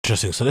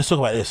interesting. So let's talk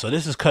about this. So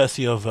this is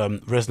courtesy of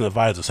Resident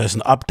Advisor. So it's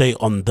an update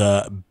on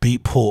the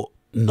Beatport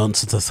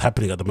nonsense that's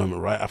happening at the moment,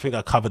 right? I think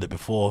I covered it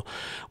before,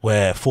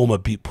 where former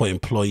Beatport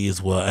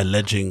employees were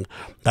alleging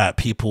that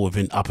people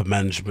within upper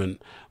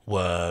management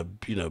were,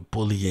 you know,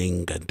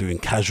 bullying and doing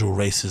casual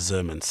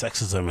racism and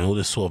sexism and all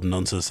this sort of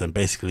nonsense, and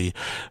basically,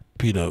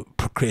 you know,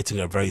 creating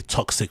a very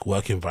toxic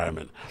work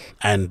environment.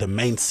 And the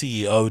main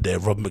CEO there,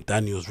 Rob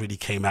McDaniels, really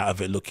came out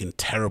of it looking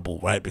terrible,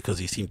 right? Because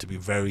he seemed to be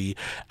very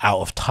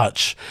out of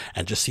touch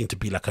and just seemed to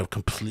be like a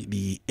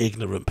completely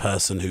ignorant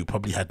person who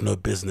probably had no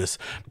business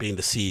being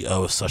the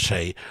CEO of such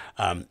a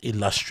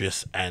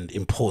illustrious and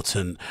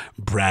important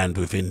brand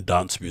within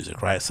dance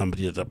music, right?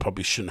 Somebody that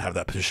probably shouldn't have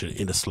that position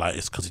in the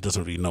slightest, because he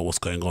doesn't really know what's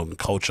going on in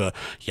culture.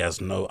 He has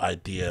no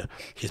idea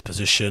his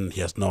position.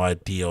 He has no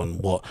idea on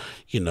what,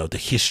 you know, the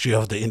history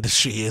of the industry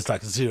is,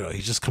 like zero.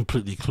 He's just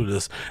completely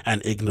clueless and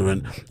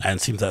ignorant,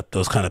 and seems that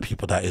those kind of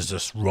people that is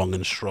just wrong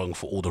and strong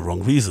for all the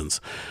wrong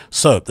reasons.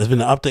 So there's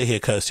been an update here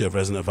courtesy of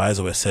Resident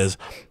Advisor where it says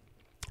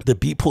the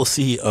Beatport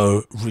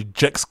CEO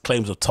rejects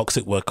claims of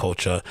toxic work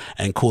culture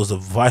and calls the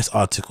Vice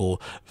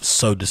article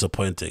so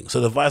disappointing.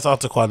 So the Vice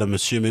article, I'm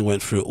assuming,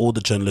 went through all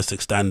the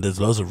journalistic standards,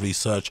 loads of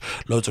research,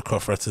 loads of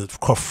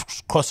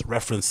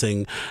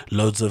cross-referencing,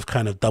 loads of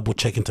kind of double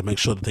checking to make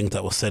sure the things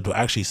that were said were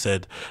actually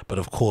said. But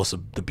of course, the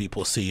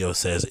Beatport CEO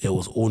says it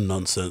was all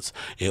nonsense,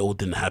 it all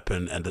didn't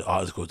happen, and the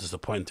article was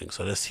disappointing.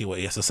 So let's see what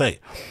he has to say.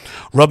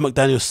 Rob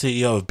McDaniels,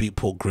 CEO of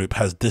Beatport Group,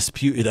 has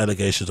disputed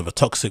allegations of a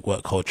toxic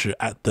work culture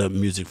at the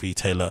music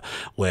retailer,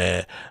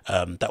 where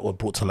that were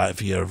brought to light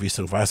via a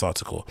recent Vice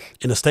article.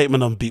 In a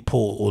statement on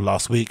Beatport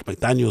last week,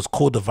 McDaniels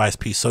called the Vice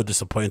piece so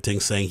disappointing,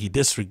 saying he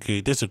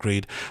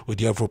disagreed with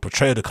the overall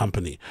portrayal of the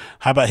company.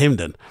 How about him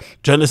then?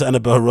 Journalist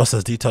Annabelle Ross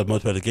has detailed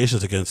multiple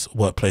allegations against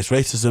workplace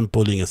racism,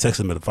 bullying and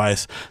sexism at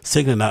Vice,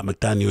 signaling out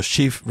McDaniels'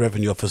 Chief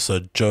Revenue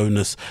Officer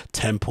Jonas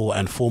Temple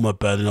and former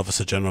Berlin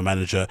Officer General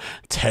Manager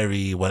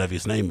Terry, whatever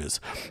his name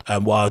is.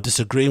 While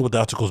disagreeing with the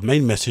article's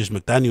main message,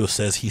 McDaniels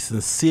says he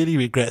sincerely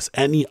regrets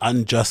any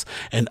unjust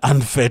and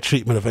unfair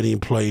treatment of any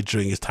employee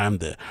during his time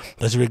there.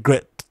 Does he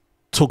regret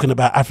talking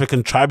about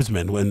African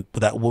tribesmen when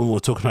that woman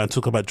was talking about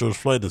George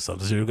Floyd and stuff?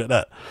 Does he regret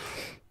that?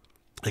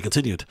 He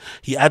continued.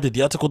 He added,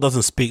 the article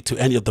doesn't speak to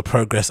any of the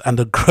progress and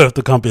the growth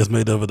the company has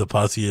made over the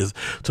past years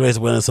to raise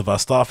awareness of our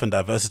staff and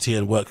diversity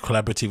and work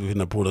collaboratively within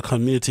the broader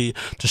community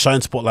to shine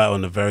spotlight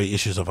on the very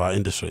issues of our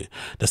industry.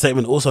 The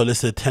statement also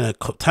listed 10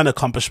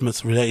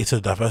 accomplishments related to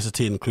the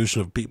diversity and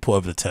inclusion of Beatport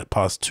over the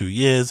past 2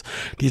 years.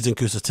 These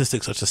include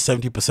statistics such as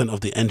 70%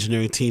 of the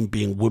engineering team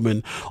being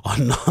women or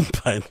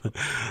non-binary.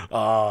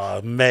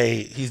 Oh,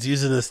 mate, he's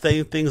using the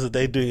same things that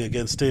they're doing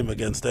against him,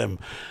 against them.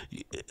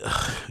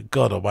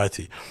 God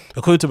almighty.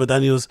 According to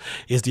McDaniels,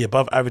 is the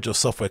above average of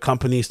software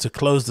companies. To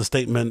close the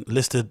statement,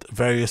 listed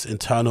various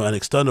internal and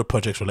external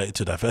projects related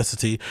to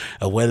diversity,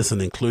 awareness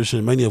and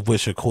inclusion, many of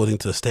which, according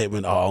to the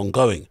statement, are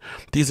ongoing.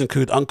 These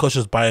include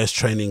unconscious bias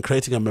training,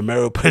 creating a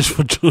memorial page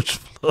for George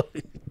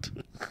Floyd.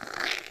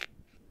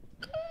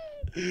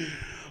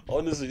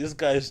 Honestly, this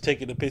guy is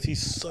taking the piss.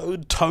 He's so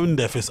tone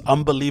deaf, it's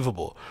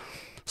unbelievable.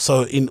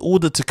 So in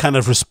order to kind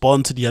of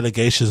respond to the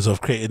allegations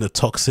of creating a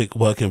toxic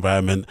work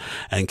environment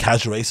and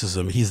casual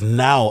racism, he's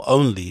now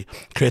only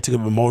creating a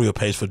memorial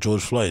page for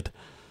George Floyd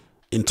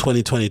in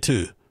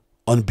 2022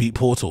 on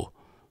Beatport.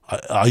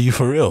 Are you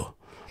for real?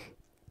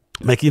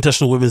 Making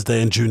International Women's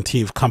Day and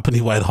Juneteenth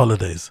company-wide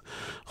holidays.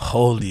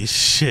 Holy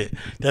shit.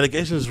 The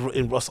allegations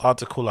in Ross'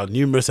 article are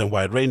numerous and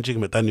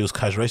wide-ranging. McDaniels'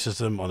 casual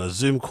racism on a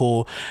Zoom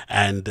call,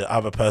 and the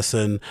other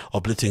person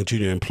obliting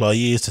junior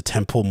employees, to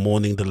Temple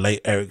mourning the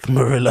late Eric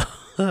Marilla.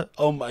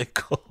 Oh my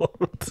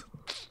god.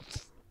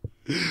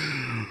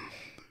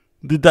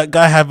 Did that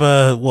guy have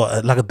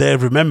like a day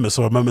of remembrance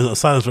or a moment of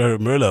silence for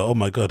Eric Marilla? Oh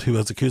my god, who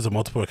was accused of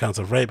multiple accounts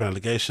of rape and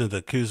allegations. The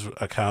accused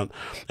account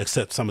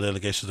accepts some of the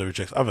allegations and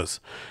rejects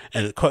others.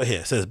 And the quote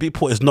here says,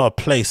 Beatport is not a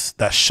place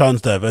that shuns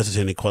diversity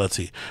and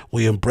equality.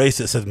 We embrace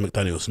it, said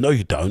McDaniels. No,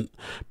 you don't.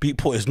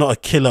 Beatport is not a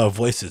killer of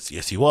voices.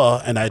 Yes, you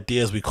are. And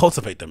ideas, we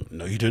cultivate them.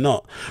 No, you do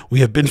not.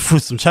 We have been through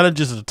some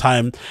challenges at the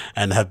time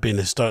and have not been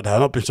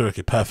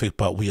historically perfect,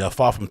 but we are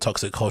far from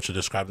toxic culture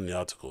described in the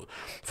article.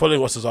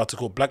 Following Ross's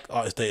article, Black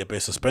Artist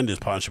Database suspended his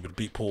partnership with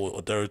Beatport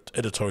or their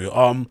editorial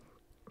arm,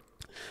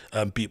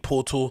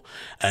 Beatportal,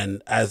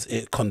 and as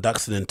it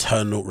conducts an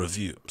internal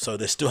review. So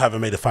they still haven't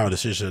made a final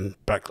decision.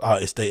 Black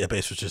Artist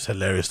Database, which is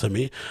hilarious to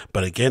me,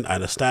 but again, I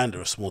understand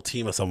they're a small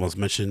team, as someone's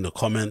mentioned in the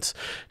comments.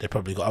 They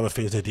probably got other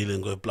things they're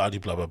dealing with, blah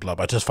blah blah blah.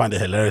 But I just find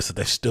it hilarious that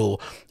they're still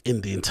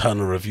in the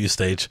internal review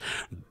stage,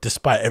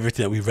 despite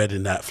everything that we read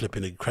in that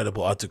flipping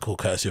incredible article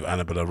courtesy of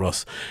Annabella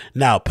Ross.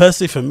 Now,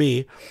 personally, for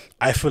me,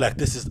 I feel like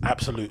this is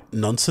absolute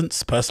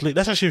nonsense. Personally,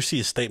 let's actually see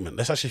his statement.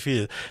 Let's actually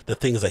see the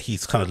things that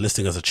he's kind of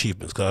listing as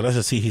achievements, because let's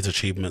just see his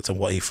achievements and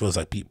what he feels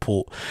like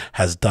Beatport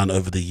has done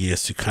over the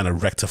years to kind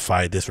of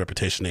rectify this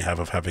reputation they have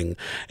of having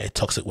a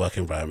toxic work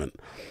environment.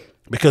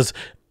 Because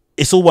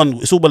it's all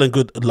well and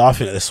good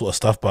laughing at this sort of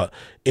stuff, but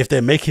if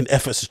they're making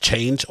efforts to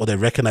change or they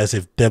recognize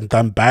if they've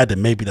done bad,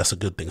 then maybe that's a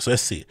good thing. So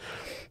let's see.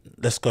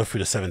 Let's go through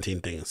the 17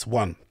 things.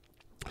 1.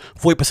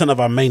 40% of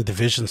our main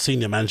division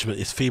senior management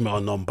is female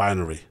or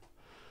non-binary.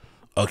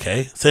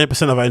 Okay,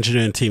 70% of our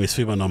engineering team is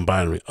female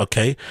non-binary.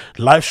 Okay,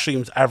 live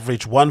streams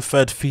average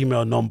 1/3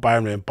 female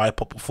non-binary and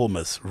BIPOC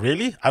performers.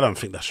 Really? I don't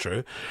think that's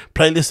true.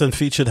 Playlists and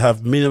featured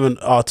have minimum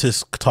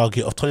artist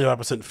target of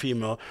 25%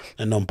 female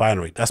and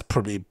non-binary. That's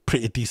probably a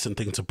pretty decent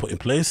thing to put in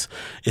place.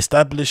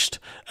 Established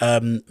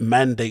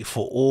mandate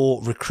for all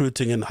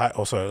recruiting and high.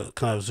 Oh, sorry,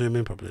 can I zoom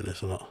in probably in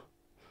this or not?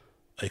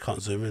 Oh, you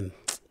can't zoom in.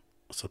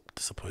 So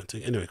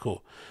disappointing. Anyway,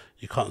 cool.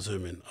 You can't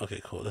zoom in. Okay,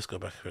 cool. Let's go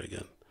back here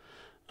again.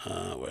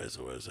 Where is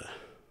it?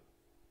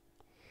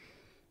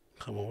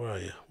 Come on, where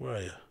are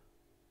you?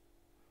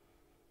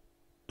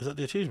 Is that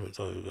the achievements?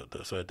 Oh, we got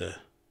that's right there.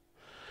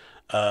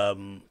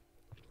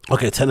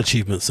 Okay, 10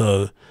 achievements.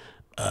 So,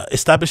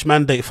 establish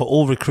mandate for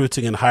all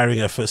recruiting and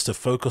hiring efforts to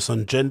focus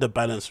on gender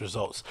balanced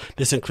results.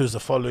 This includes the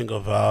following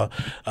of our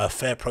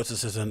fair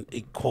processes and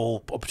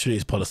equal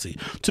opportunities policy.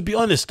 To be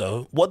honest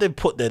though, what they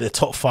put there, the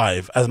top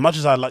 5, as much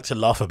as I like to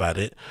laugh about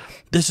it,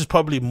 this is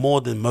probably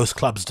more than most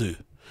clubs do.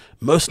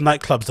 Most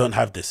nightclubs don't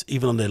have this,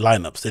 even on their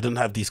lineups. They don't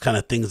have these kind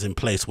of things in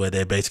place where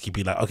they basically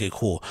be like, okay,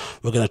 cool,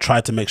 we're going to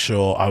try to make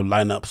sure our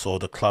lineups or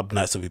the club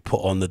nights that we put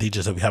on, the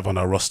DJs that we have on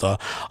our roster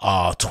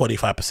are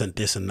 25%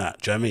 this and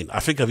that. Do you know what I mean? I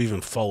think I've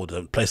even Fold,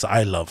 a place that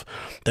I love,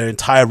 their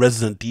entire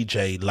resident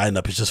DJ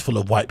lineup is just full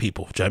of white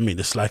people. Do you know what I mean?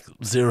 It's like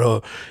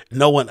zero,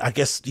 no one, I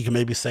guess you can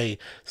maybe say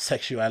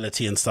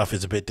sexuality and stuff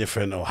is a bit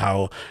different, or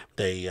how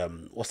they,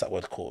 what's that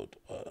word called?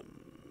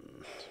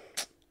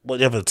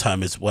 Whatever the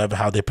term is, whatever,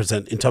 how they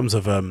present in terms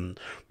of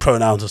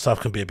pronouns and stuff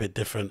can be a bit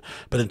different,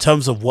 but in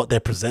terms of what they're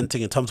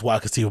presenting, in terms of what I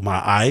can see with my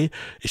eye,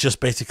 it's just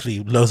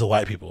basically loads of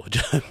white people. Do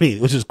you know what I mean?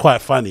 Which is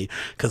quite funny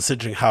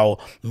considering how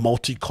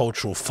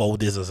multicultural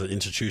Fold is as an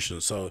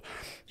institution. So,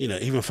 you know,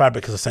 even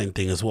Fabric is the same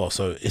thing as well.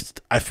 So it's,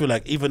 I feel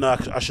like even though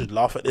I should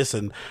laugh at this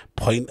and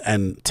point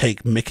and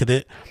take mick at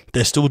it,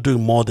 they're still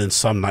doing more than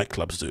some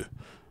nightclubs do,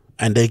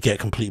 and they get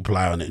complete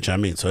bly on it. Do you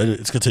know what I mean? So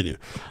let's continue.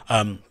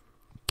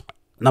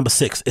 Number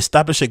 6,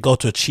 establish a goal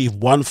to achieve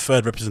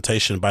 1/3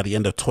 representation by the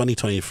end of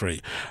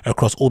 2023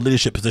 across all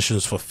leadership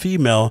positions for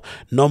female,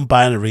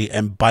 non-binary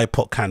and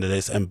BIPOC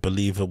candidates, and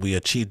believe that we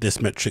achieved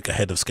this metric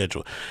ahead of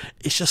schedule.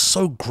 It's just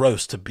so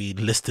gross to be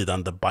listed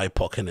under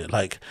BIPOC, innit?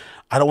 Like,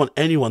 I don't want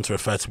anyone to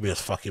refer to me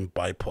as fucking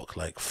BIPOC.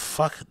 Like,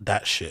 fuck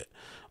that shit.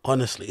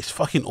 Honestly, it's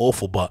fucking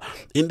awful, but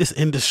in this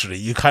industry,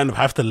 you kind of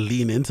have to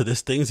lean into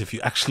these things if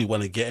you actually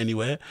want to get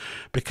anywhere,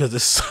 because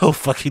it's so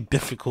fucking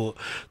difficult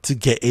to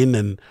get in,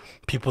 and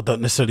people don't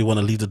necessarily want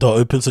to leave the door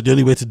open. So the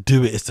only way to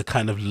do it is to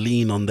kind of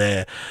lean on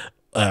their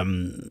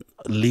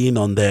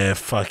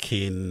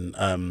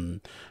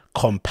fucking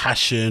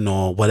compassion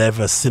or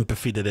whatever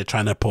sympathy that they're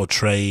trying to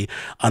portray,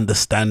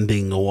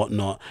 understanding or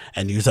whatnot,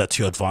 and use that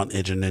to your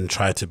advantage, and then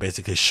try to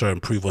basically show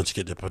and prove once you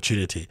get the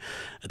opportunity.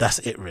 That's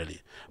it,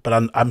 really.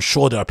 But I'm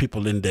sure there are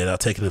people in there that are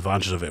taking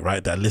advantage of it,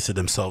 right? That listed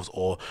themselves,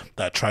 or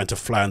that are trying to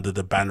fly under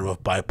the banner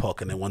of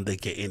BIPOC, and then when they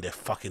get in, they're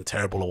fucking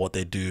terrible at what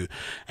they do.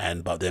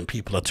 But then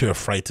people are too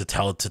afraid to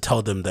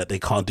tell them that they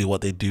can't do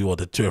what they do, or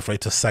they're too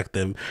afraid to sack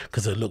them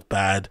because they look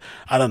bad.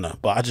 I don't know,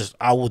 but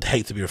I would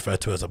hate to be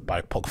referred to as a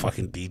BIPOC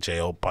fucking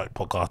DJ or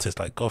BIPOC artist.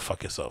 Like, go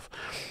fuck yourself.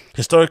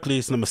 Historically,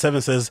 so number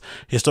 7 says,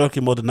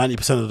 historically more than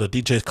 90% of the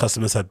DJ's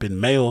customers have been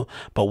male,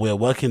 but we are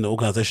working in the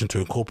organization to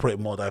incorporate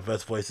more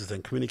diverse voices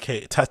and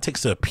communicate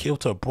tactics to appeal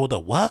to a broader,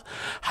 what?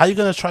 How are you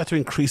going to try to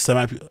increase the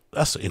amount?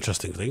 That's an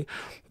interesting thing.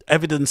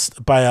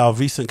 Evidenced by our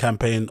recent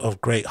campaign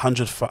of great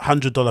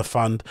 $100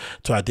 fund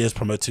to ideas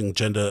promoting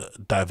gender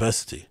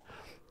diversity.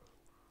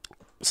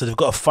 So they've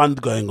got a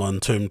fund going on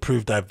to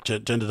improve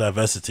gender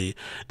diversity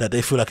that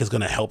they feel like is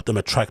going to help them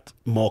attract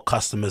more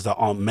customers that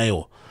aren't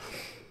male.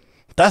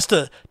 That's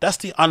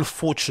the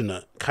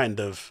unfortunate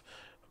kind of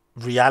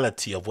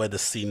reality of where the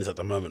scene is at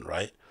the moment,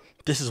 right?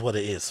 This is what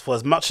it is. For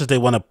as much as they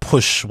want to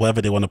push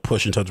whatever they want to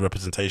push in terms of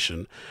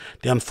representation,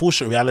 the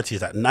unfortunate reality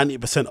is that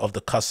 90% of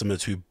the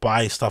customers who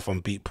buy stuff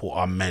on Beatport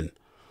are men,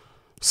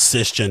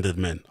 cisgendered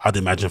men, I'd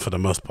imagine, for the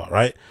most part,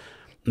 right?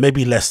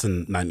 Maybe less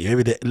than 90.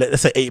 Maybe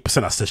let's say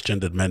 8% are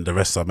cisgendered men. The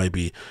rest are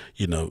maybe,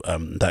 you know,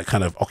 that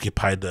kind of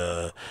occupy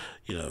the,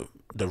 you know,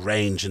 the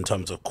range in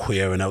terms of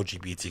queer and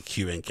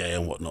LGBTQ and gay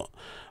and whatnot.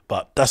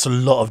 But that's a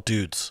lot of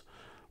dudes,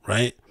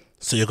 right?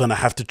 So you're going to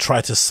have to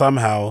try to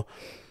somehow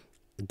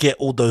get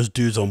all those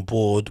dudes on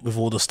board with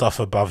all the stuff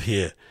above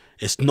here.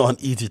 It's not an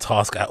easy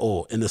task at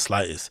all, in the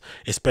slightest,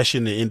 especially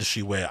in the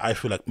industry where I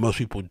feel like most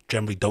people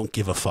generally don't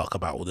give a fuck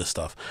about all this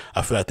stuff.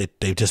 I feel like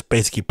they just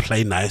basically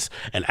play nice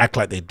and act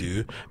like they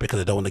do because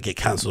they don't want to get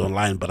cancelled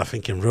online. But I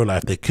think in real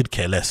life, they could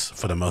care less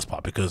for the most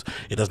part because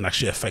it doesn't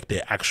actually affect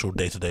their actual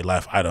day-to-day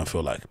life, I don't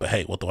feel like. But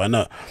hey, what do I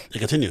know? It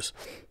continues.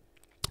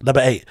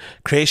 Number 8,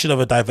 creation of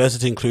a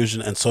diversity,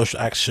 inclusion and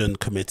social action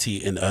committee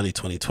in early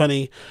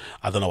 2020.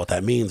 I don't know what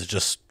that means. It's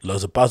just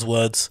loads of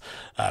buzzwords.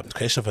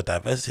 Creation of a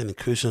diversity and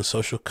inclusion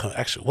social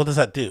action. What does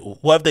that do?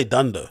 What have they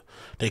done though?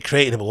 They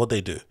created it, but what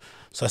they do?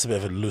 So that's a bit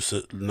of a loose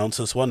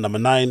nonsense one. Number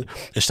 9,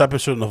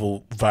 establishment of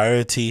a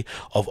variety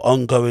of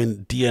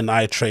ongoing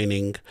D&I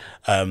training,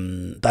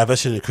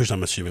 diversity and inclusion,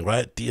 I'm assuming,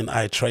 right?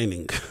 D&I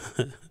training.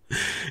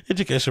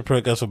 Education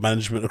programs for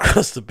management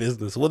across the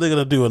business. What are they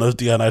gonna do on those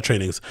DNI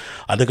trainings?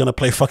 Are they gonna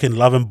play fucking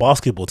love and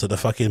basketball to the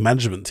fucking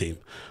management team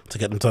to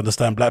get them to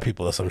understand black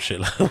people or some shit?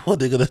 Like, what are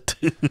they gonna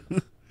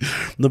do?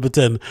 Number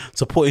 10,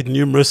 supported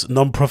numerous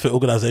non-profit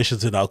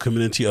organizations in our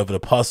community over the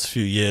past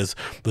few years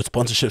with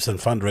sponsorships and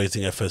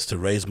fundraising efforts to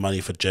raise money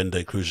for gender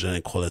inclusion and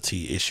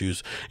equality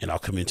issues in our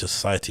community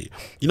society.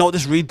 You know what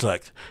this reads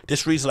like?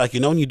 This reads like, you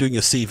know, when you're doing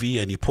your CV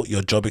and you put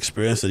your job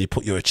experience and you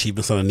put your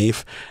achievements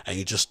underneath and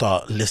you just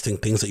start listing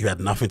things that you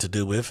had nothing to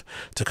do with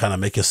to kind of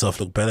make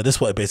yourself look better. This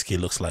is what it basically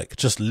looks like.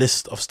 Just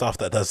list of stuff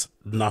that does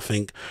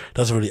nothing,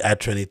 doesn't really add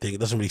to anything, it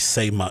doesn't really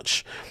say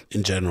much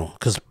in general.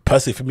 Because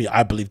personally for me,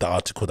 I believe the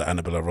article that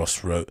Annabella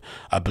Ross wrote,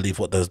 I believe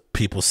what those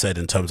people said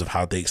in terms of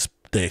how they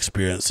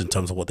experienced, in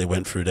terms of what they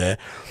went through there,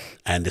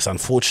 and it's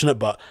unfortunate,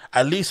 but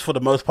at least for the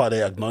most part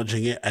they're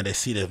acknowledging it and they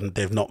see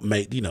they've not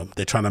made, you know,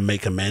 they're trying to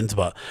make amends.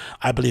 But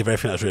I believe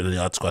everything that's written in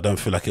the article, I don't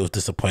feel like it was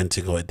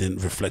disappointing or it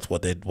didn't reflect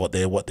what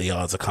they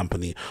are as a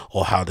company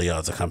or how they are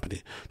as a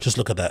company. Just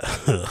look at that.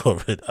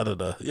 I don't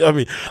know. I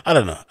mean, I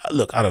don't know.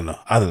 Look, I don't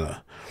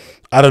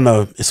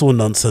know. It's all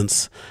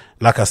nonsense.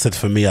 Like I said,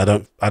 for me, I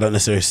don't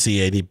necessarily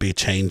see any big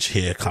change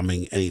here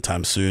coming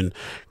anytime soon,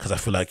 because I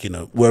feel like, you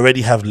know, we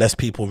already have less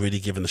people really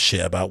giving a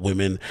shit about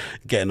women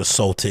getting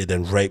assaulted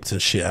and raped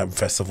and shit at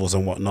festivals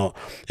and whatnot.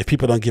 If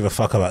people don't give a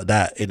fuck about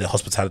that in the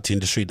hospitality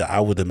industry, that I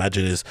would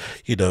imagine is,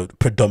 you know,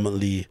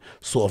 predominantly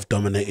sort of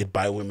dominated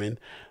by women,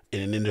 in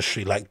an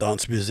industry like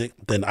dance music,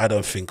 then I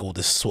don't think all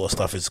this sort of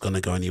stuff is going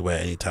to go anywhere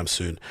anytime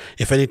soon.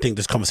 If anything,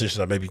 this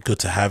conversation are maybe good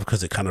to have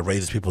because it kind of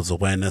raises people's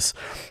awareness,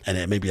 and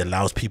it maybe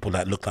allows people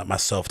that look like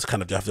myself to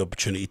kind of have the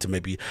opportunity to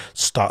maybe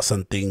start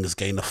some things,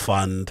 gain a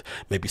fund,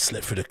 maybe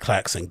slip through the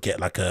cracks and get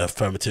like a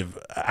affirmative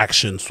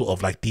action sort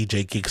of like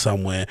DJ gig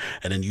somewhere,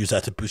 and then use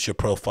that to boost your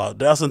profile.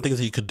 There are some things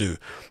that you could do,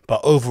 but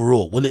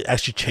overall, will it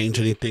actually change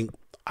anything?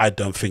 I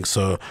don't think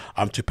so.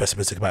 I'm too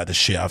pessimistic about this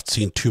shit. I've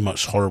seen too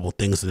much horrible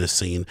things in this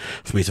scene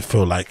for me to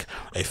feel like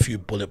a few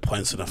bullet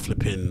points and a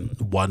flipping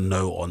one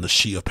note on the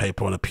sheet of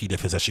paper on a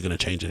PDF is actually going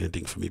to change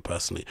anything for me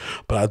personally.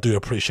 But I do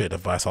appreciate the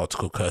Vice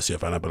article courtesy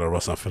of Annabella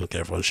Ross. I feel like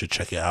everyone should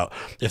check it out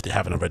if they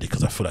haven't already,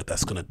 because I feel like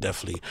that's going to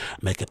definitely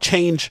make a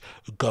change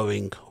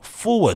going forward.